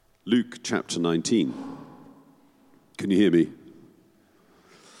Luke chapter 19. Can you hear me?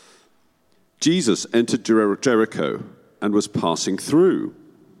 Jesus entered Jericho and was passing through.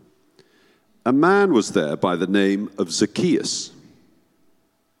 A man was there by the name of Zacchaeus.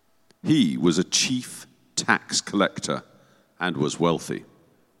 He was a chief tax collector and was wealthy.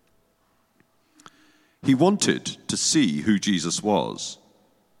 He wanted to see who Jesus was,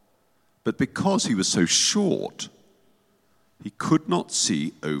 but because he was so short, he could not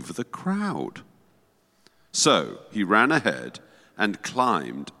see over the crowd. So he ran ahead and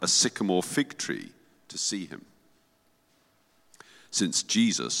climbed a sycamore fig tree to see him, since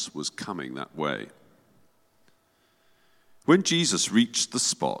Jesus was coming that way. When Jesus reached the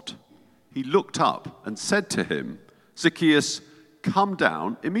spot, he looked up and said to him, "Zacchaeus, come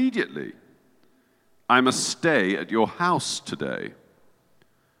down immediately. I must stay at your house today."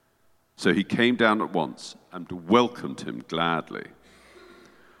 So he came down at once and welcomed him gladly.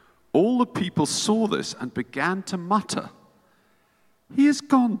 All the people saw this and began to mutter, "He has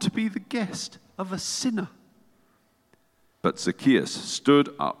gone to be the guest of a sinner." But Zacchaeus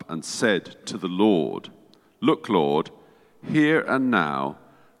stood up and said to the Lord, "Look, Lord, here and now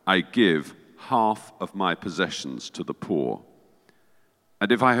I give half of my possessions to the poor.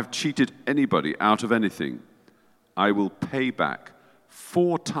 And if I have cheated anybody out of anything, I will pay back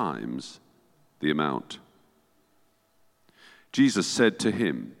 4 times the amount." Jesus said to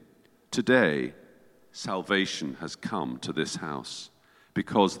him, "Today salvation has come to this house,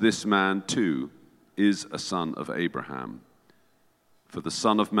 because this man too is a son of Abraham. For the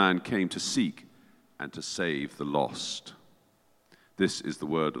Son of Man came to seek and to save the lost." This is the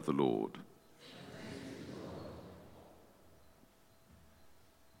word of the Lord.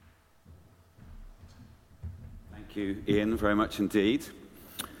 Thank you, Ian, very much indeed.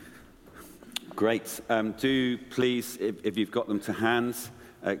 Great. Do please, if you've got them to hand,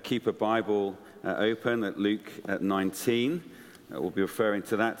 keep a Bible open at Luke 19. We'll be referring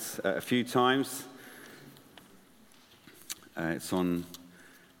to that a few times. It's on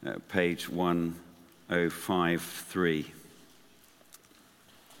page 1053.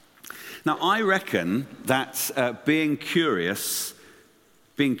 Now, I reckon that being curious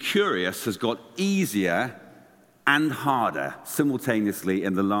has got easier and harder simultaneously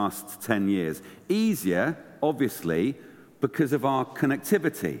in the last 10 years. Easier, obviously, because of our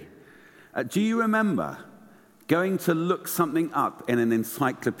connectivity. Do you remember going to look something up in an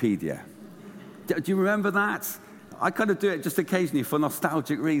encyclopedia? Do you remember that? I kind of do it just occasionally for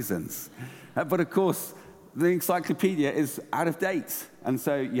nostalgic reasons. But of course, the encyclopedia is out of date, and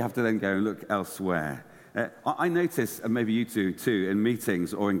so you have to then go and look elsewhere. I notice, and maybe you do too, in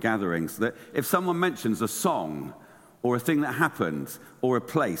meetings or in gatherings, that if someone mentions a song or a thing that happened or a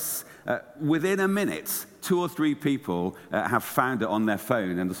place, within a minute, 2 or 3 people have found it on their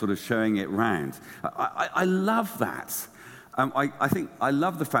phone and are sort of showing it round. I love that. I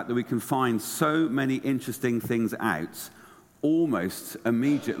love the fact that we can find so many interesting things out almost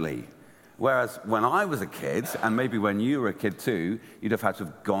immediately. Whereas when I was a kid, and maybe when you were a kid too, you'd have had to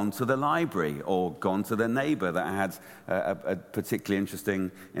have gone to the library or gone to the neighbor that had a particularly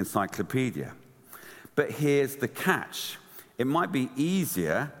interesting encyclopedia. But here's the catch. It might be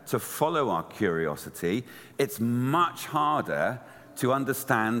easier to follow our curiosity. It's much harder to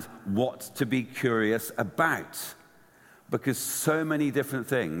understand what to be curious about, because so many different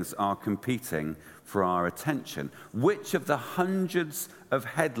things are competing for our attention. Which of the hundreds of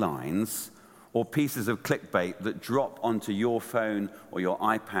headlines or pieces of clickbait that drop onto your phone or your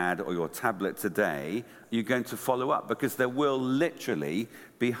iPad or your tablet today are you going to follow up? Because there will literally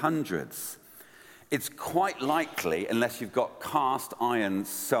be hundreds. It's quite likely, unless you've got cast iron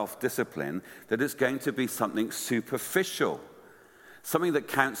self-discipline, that it's going to be something superficial, something that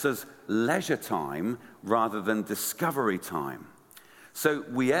counts as leisure time rather than discovery time. So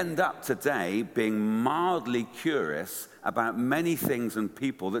we end up today being mildly curious about many things and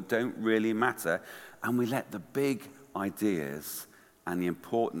people that don't really matter, and we let the big ideas and the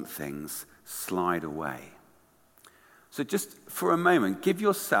important things slide away. So just for a moment, give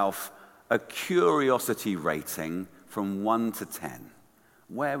yourself a curiosity rating from 1 to 10.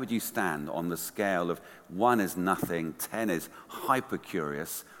 Where would you stand on the scale of 1 is nothing, 10 is hyper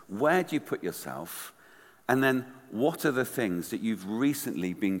curious? Where do you put yourself? And then what are the things that you've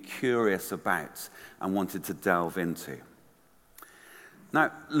recently been curious about and wanted to delve into?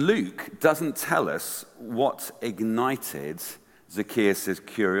 Now, Luke doesn't tell us what ignited Zacchaeus'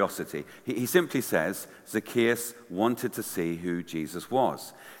 curiosity. He simply says Zacchaeus wanted to see who Jesus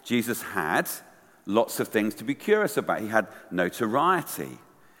was. Jesus had lots of things to be curious about. He had notoriety.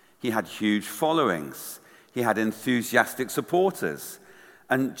 He had huge followings. He had enthusiastic supporters.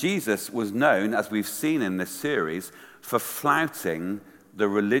 And Jesus was known, as we've seen in this series, for flouting the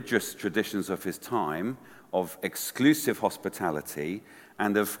religious traditions of his time, of exclusive hospitality,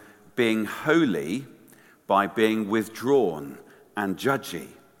 and of being holy by being withdrawn and judgy.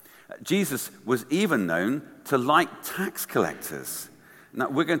 Jesus was even known to like tax collectors. Now,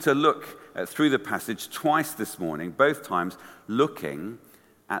 we're going to look through the passage twice this morning, both times looking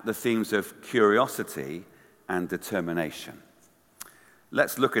at the themes of curiosity and determination.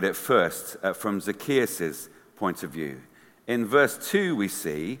 Let's look at it first from Zacchaeus' point of view. In verse 2, we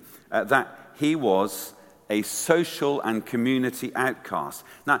see that he was a social and community outcast.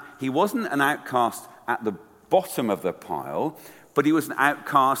 Now, he wasn't an outcast at the bottom of the pile, but he was an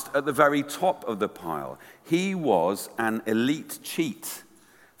outcast at the very top of the pile. He was an elite cheat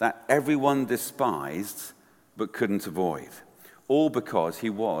that everyone despised but couldn't avoid, all because he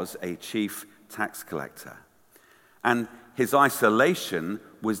was a chief tax collector. And his isolation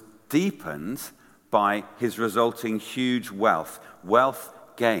was deepened by his resulting huge wealth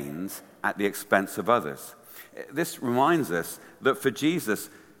gained at the expense of others. This reminds us that for Jesus,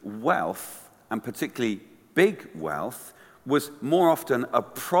 wealth, and particularly big wealth, was more often a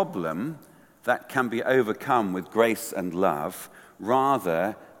problem that can be overcome with grace and love,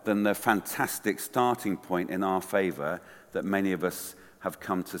 rather than the fantastic starting point in our favor that many of us have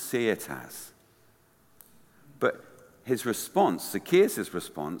come to see it as. But his response, Zacchaeus'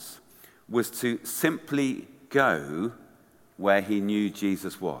 response, was to simply go where he knew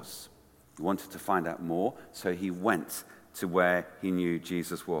Jesus was. He wanted to find out more, so he went to where he knew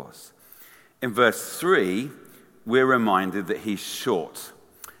Jesus was. In verse 3, we're reminded that he's short.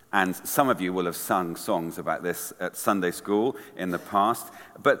 And some of you will have sung songs about this at Sunday school in the past.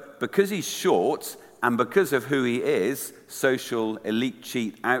 But because he's short, and because of who he is, social, elite,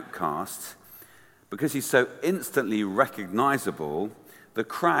 cheat, outcast, because he's so instantly recognizable, the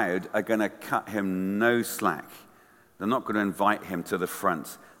crowd are going to cut him no slack. They're not going to invite him to the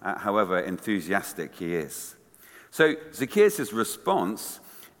front, however enthusiastic he is. So Zacchaeus' response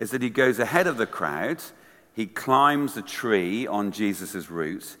is that he goes ahead of the crowd, he climbs a tree on Jesus'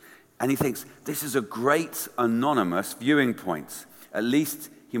 route, and he thinks, this is a great anonymous viewing point. At least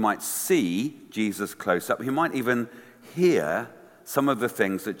he might see Jesus close up. He might even hear some of the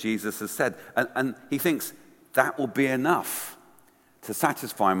things that Jesus has said. And he thinks, that will be enough to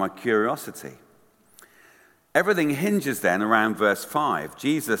satisfy my curiosity. Everything hinges then around verse 5.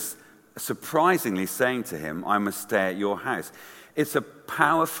 Jesus surprisingly saying to him, I must stay at your house. It's a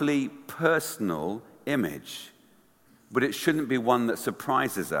powerfully personal image, but it shouldn't be one that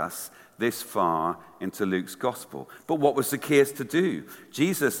surprises us this far into Luke's gospel. But what was Zacchaeus to do?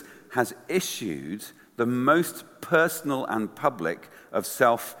 Jesus has issued the most personal and public of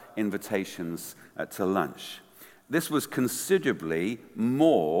self-invitations to lunch. This was considerably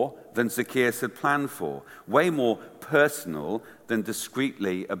more than Zacchaeus had planned for, way more personal than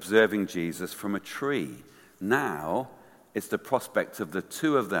discreetly observing Jesus from a tree. Now, it's the prospect of the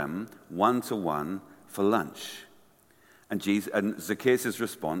two of them, one-to-one, for lunch. And Zacchaeus'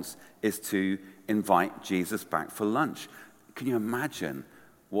 response is to invite Jesus back for lunch. Can you imagine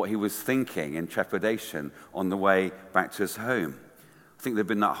what he was thinking in trepidation on the way back to his home? I think there'd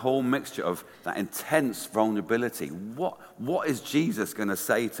been that whole mixture of that intense vulnerability. What is Jesus going to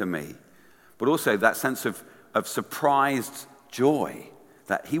say to me? But also that sense of surprised joy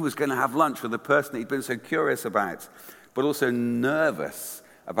that he was going to have lunch with the person that he'd been so curious about, but also nervous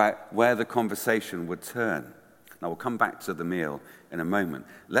about where the conversation would turn. Now, we'll come back to the meal in a moment.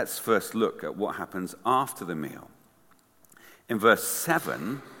 Let's first look at what happens after the meal. In verse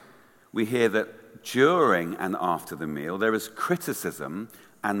 7, we hear that during and after the meal, there is criticism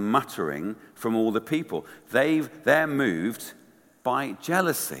and muttering from all the people. They're moved by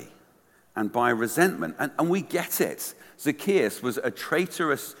jealousy and by resentment. And we get it. Zacchaeus was a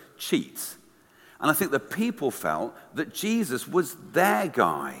traitorous cheat. And I think the people felt that Jesus was their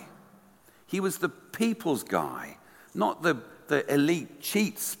guy. He was the people's guy, not the elite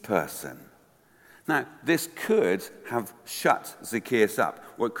cheats person. Now, this could have shut Zacchaeus up,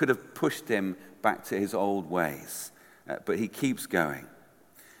 or it could have pushed him back to his old ways. But he keeps going.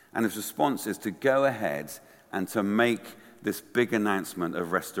 And his response is to go ahead and to make this big announcement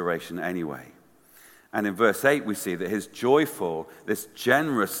of restoration anyway. And in verse 8, we see that his joyful, this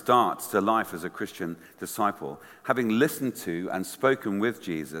generous start to life as a Christian disciple, having listened to and spoken with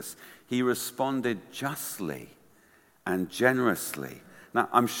Jesus, he responded justly and generously. Now,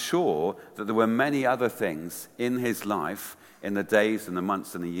 I'm sure that there were many other things in his life in the days and the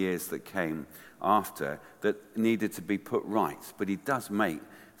months and the years that came after that needed to be put right. But he does make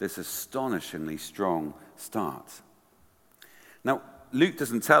this astonishingly strong start. Now, Luke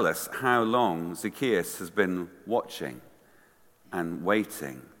doesn't tell us how long Zacchaeus has been watching and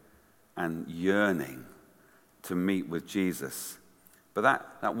waiting and yearning to meet with Jesus. But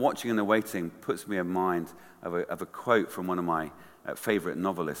that watching and the waiting puts me in mind of a quote from one of my favorite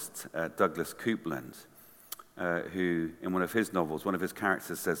novelists, Douglas Coupland, who, in one of his novels, one of his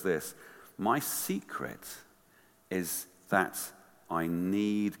characters says this: "My secret is that I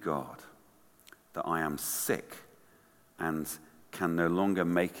need God, that I am sick and can no longer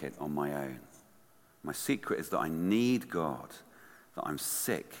make it on my own. My secret is that I need God, that I'm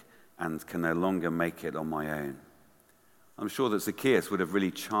sick and can no longer make it on my own." I'm sure that Zacchaeus would have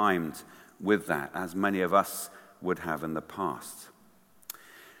really chimed with that, as many of us would have in the past.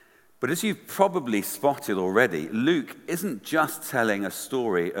 But as you've probably spotted already, Luke isn't just telling a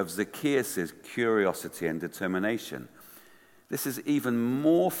story of Zacchaeus' curiosity and determination. This is even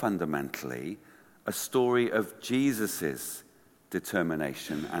more fundamentally a story of Jesus'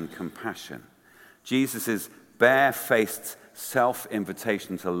 determination and compassion. Jesus' bare-faced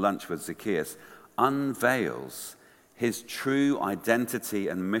self-invitation to lunch with Zacchaeus unveils his true identity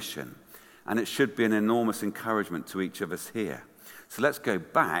and mission, and it should be an enormous encouragement to each of us here. So let's go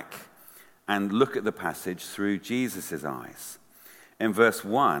back and look at the passage through Jesus' eyes. In verse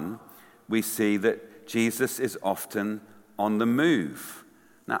 1, we see that Jesus is often on the move.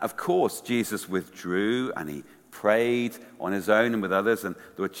 Now, of course, Jesus withdrew and he prayed on his own and with others, and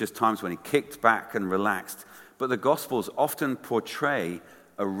there were just times when he kicked back and relaxed. But the Gospels often portray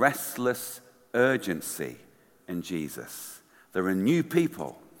a restless urgency in Jesus. There are new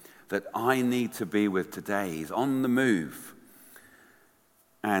people that I need to be with today. He's on the move.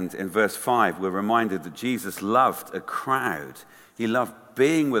 And in verse 5, we're reminded that Jesus loved a crowd. He loved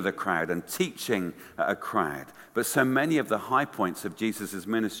being with a crowd and teaching a crowd. But so many of the high points of Jesus'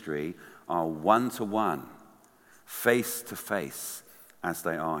 ministry are one-to-one, face-to-face, as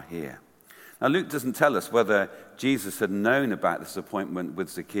they are here. Now, Luke doesn't tell us whether Jesus had known about this appointment with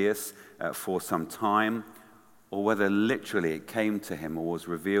Zacchaeus for some time, or whether literally it came to him or was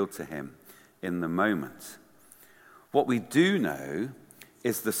revealed to him in the moment. What we do know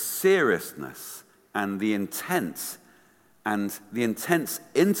is the seriousness and the intense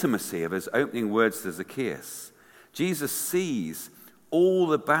intimacy of his opening words to Zacchaeus. Jesus sees all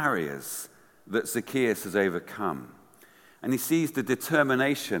the barriers that Zacchaeus has overcome, and he sees the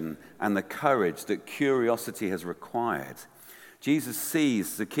determination and the courage that curiosity has required. Jesus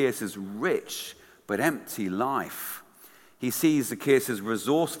sees Zacchaeus' rich but empty life. He sees Zacchaeus'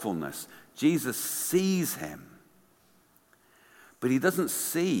 resourcefulness. Jesus sees him. But he doesn't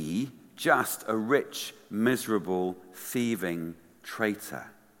see just a rich, miserable, thieving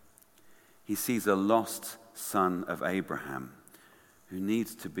traitor. He sees a lost son of Abraham who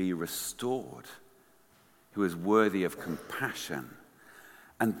needs to be restored, who is worthy of compassion.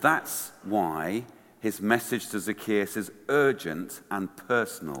 And that's why his message to Zacchaeus is urgent and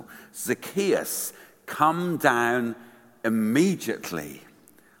personal. Zacchaeus, come down immediately.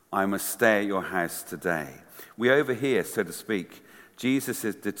 I must stay at your house today. We overhear, so to speak,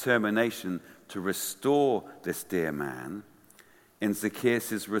 Jesus' determination to restore this dear man in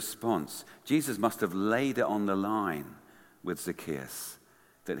Zacchaeus' response. Jesus must have laid it on the line with Zacchaeus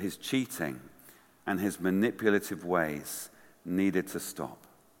that his cheating and his manipulative ways needed to stop.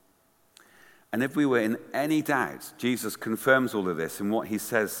 And if we were in any doubt, Jesus confirms all of this in what he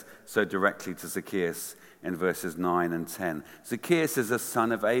says so directly to Zacchaeus in verses 9 and 10. Zacchaeus is a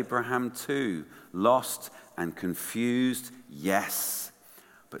son of Abraham too, lost and confused, yes,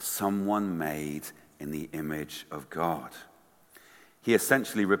 but someone made in the image of God. He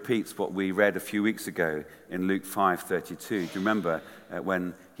essentially repeats what we read a few weeks ago in Luke 5:32. Do you remember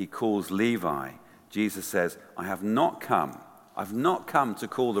when he calls Levi? Jesus says, I've not come to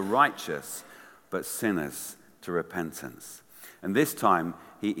call the righteous, but sinners to repentance. And this time,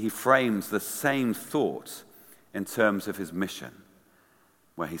 he frames the same thought in terms of his mission,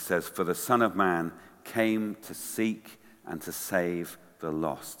 where he says, for the Son of Man came to seek and to save the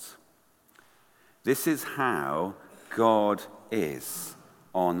lost. This is how God is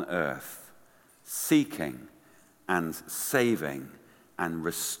on earth, seeking and saving and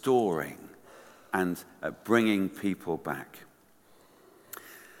restoring and bringing people back.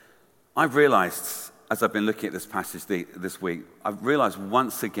 I've realized, as I've been looking at this passage this week, I've realized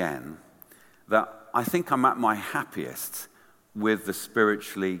once again that I think I'm at my happiest with the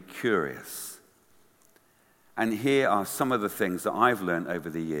spiritually curious. And here are some of the things that I've learned over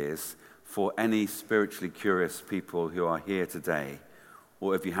the years for any spiritually curious people who are here today,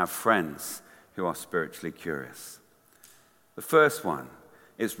 or if you have friends who are spiritually curious. The first one,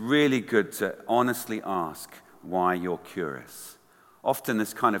 it's really good to honestly ask why you're curious. Often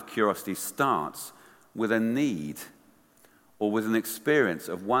this kind of curiosity starts with a need or with an experience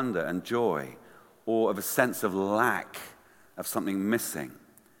of wonder and joy or of a sense of lack, of something missing.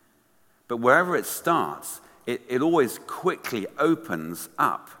 But wherever it starts, it always quickly opens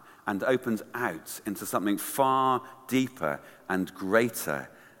up and opens out into something far deeper and greater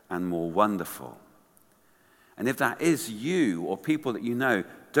and more wonderful. And if that is you or people that you know,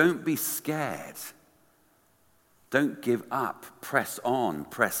 don't be scared. Don't give up. Press on.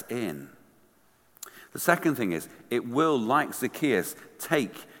 Press in. The second thing is, it will, like Zacchaeus,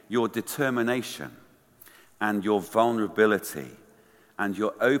 take your determination and your vulnerability and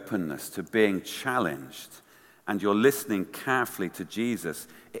your openness to being challenged and your listening carefully to Jesus.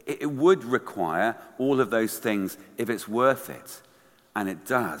 It would require all of those things if it's worth it, and it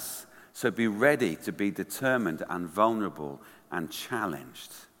does. So be ready to be determined and vulnerable and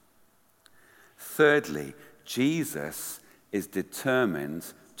challenged. Thirdly, Jesus is determined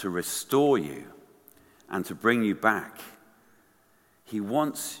to restore you and to bring you back. He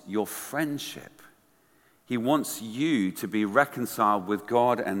wants your friendship. He wants you to be reconciled with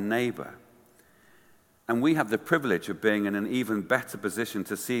God and neighbor. And we have the privilege of being in an even better position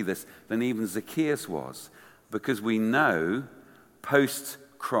to see this than even Zacchaeus was, because we know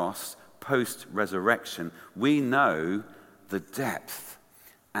post-cross, post-resurrection, we know the depth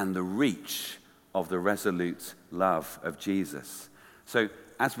and the reach of the resolute love of Jesus. So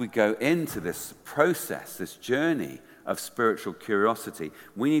as we go into this process, this journey of spiritual curiosity,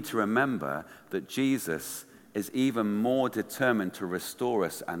 we need to remember that Jesus is even more determined to restore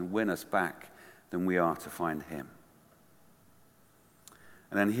us and win us back than we are to find him.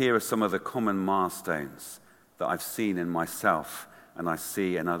 And then here are some of the common milestones that I've seen in myself and I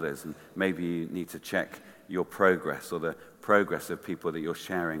see in others. And maybe you need to check your progress or the progress of people that you're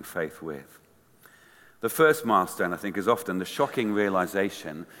sharing faith with. The first milestone, I think, is often the shocking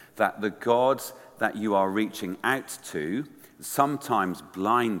realization that the God that you are reaching out to, sometimes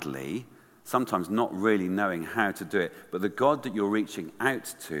blindly, sometimes not really knowing how to do it, but the God that you're reaching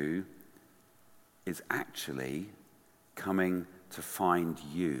out to is actually coming to find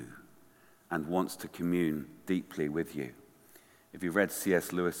you and wants to commune deeply with you. If you've read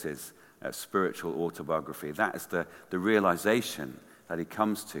C.S. Lewis's spiritual autobiography, that is the realization that he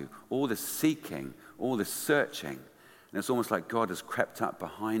comes to. All this seeking, all this searching, and it's almost like God has crept up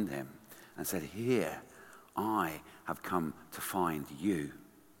behind him and said, "Here, I have come to find you."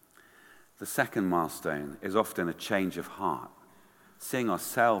 The second milestone is often a change of heart, seeing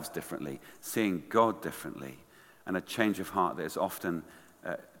ourselves differently, seeing God differently, and a change of heart that is often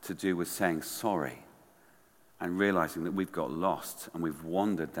to do with saying sorry and realizing that we've got lost and we've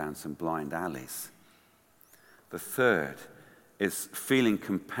wandered down some blind alleys. The third is feeling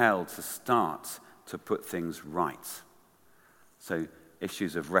compelled to start to put things right. So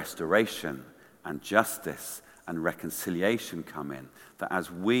issues of restoration and justice and reconciliation come in, that as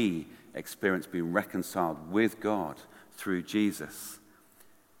we experience being reconciled with God through Jesus,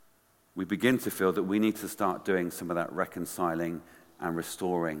 we begin to feel that we need to start doing some of that reconciling and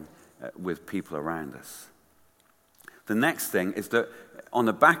restoring with people around us. The next thing is that on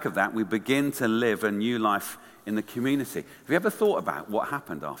the back of that, we begin to live a new life in the community. Have you ever thought about what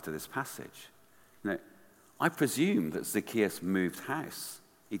happened after this passage? You know, I presume that Zacchaeus moved house.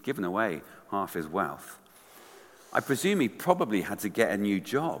 He'd given away half his wealth. I presume he probably had to get a new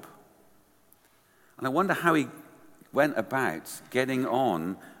job. And I wonder how he went about getting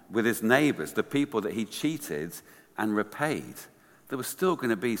on with his neighbors, the people that he cheated and repaid. There was still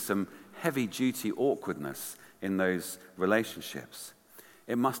going to be some heavy-duty awkwardness in those relationships.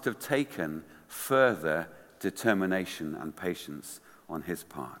 It must have taken further determination and patience on his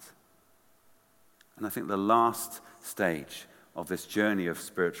part. And I think the last stage of this journey of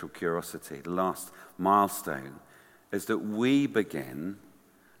spiritual curiosity, the last milestone, is that we begin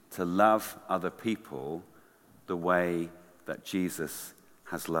to love other people the way that Jesus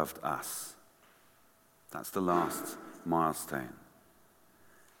has loved us. That's the last milestone.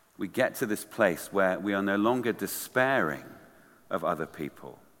 We get to this place where we are no longer despairing of other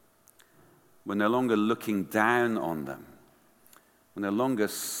people. We're no longer looking down on them. We're no longer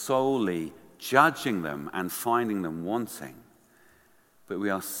solely judging them and finding them wanting, but we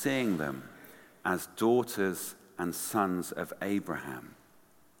are seeing them as daughters and sons of Abraham,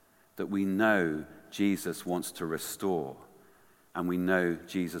 that we know Jesus wants to restore, and we know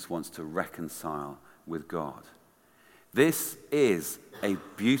Jesus wants to reconcile with God. This is a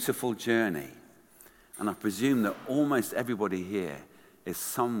beautiful journey, and I presume that almost everybody here is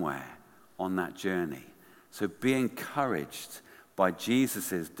somewhere on that journey. So be encouraged by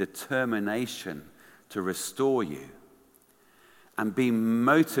Jesus' determination to restore you. and be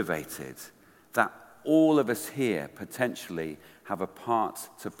motivated that all of us here potentially have a part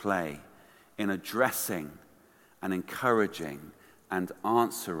to play in addressing and encouraging and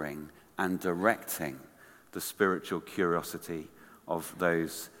answering and directing the spiritual curiosity of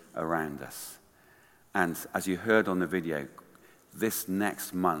those around us. And as you heard on the video, this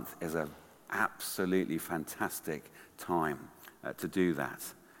next month is an absolutely fantastic time to do that.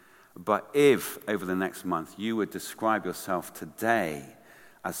 But if, over the next month, you would describe yourself today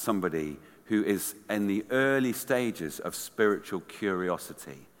as somebody who is in the early stages of spiritual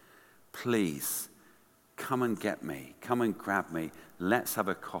curiosity, please come and get me, come and grab me. Let's have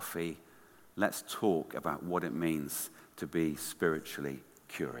a coffee. Let's talk about what it means to be spiritually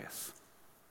curious.